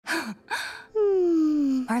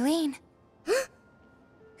Marlene.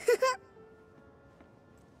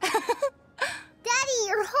 Daddy,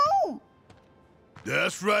 you're home!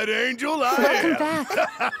 That's right, Angel, I Welcome am.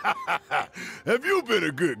 back. Have you been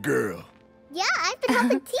a good girl? Yeah, I've been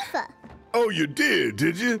helping Tifa. Oh, you did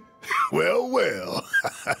you? Well, well.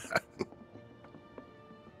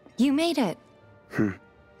 You made it.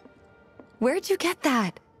 Where'd you get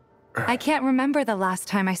that? I can't remember the last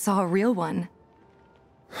time I saw a real one.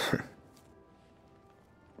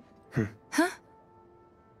 Huh?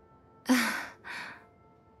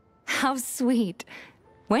 How sweet.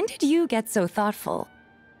 When did you get so thoughtful?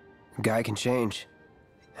 Guy can change.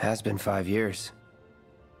 Has been 5 years.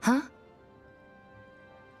 Huh?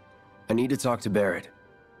 I need to talk to Barrett.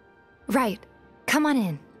 Right. Come on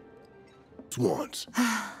in. Once.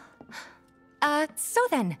 So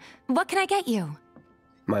then, what can I get you?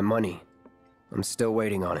 My money. I'm still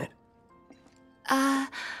waiting on it.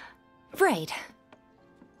 Right.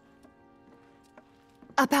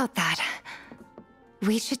 About that,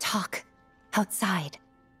 we should talk outside.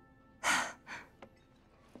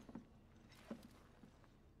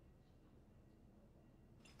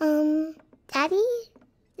 Daddy?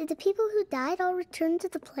 Did the people who died all return to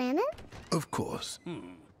the planet? Of course.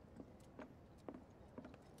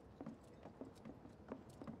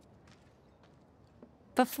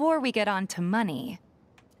 Before we get on to money,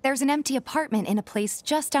 there's an empty apartment in a place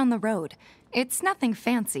just down the road. It's nothing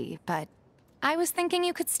fancy, but I was thinking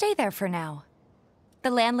you could stay there for now.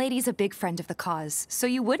 The landlady's a big friend of the cause, so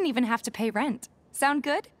you wouldn't even have to pay rent. Sound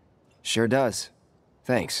good? Sure does.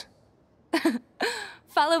 Thanks.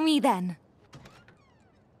 Follow me then.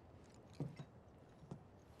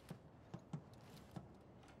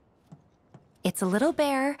 It's a little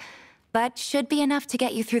bare, but should be enough to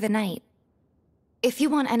get you through the night. If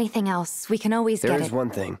you want anything else, we can always get it. There is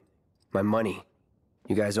one thing. My money.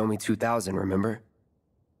 You guys owe me 2,000, remember?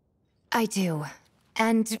 I do.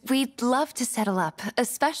 And we'd love to settle up,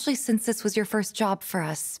 especially since this was your first job for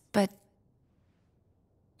us, but...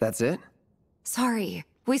 That's it? Sorry.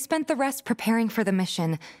 We spent the rest preparing for the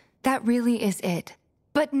mission. That really is it.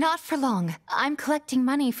 But not for long. I'm collecting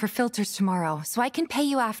money for filters tomorrow, so I can pay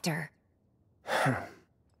you after.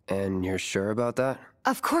 And you're sure about that?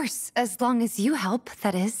 Of course, as long as you help,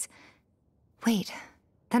 that is. Wait,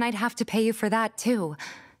 then I'd have to pay you for that too.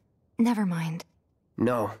 Never mind.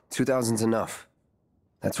 No, 2,000's enough.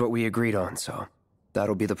 That's what we agreed on, so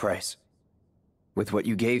that'll be the price. With what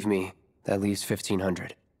you gave me, that leaves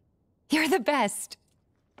 1,500. You're the best.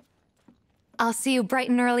 I'll see you bright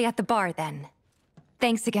and early at the bar then.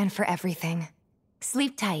 Thanks again for everything.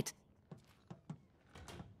 Sleep tight.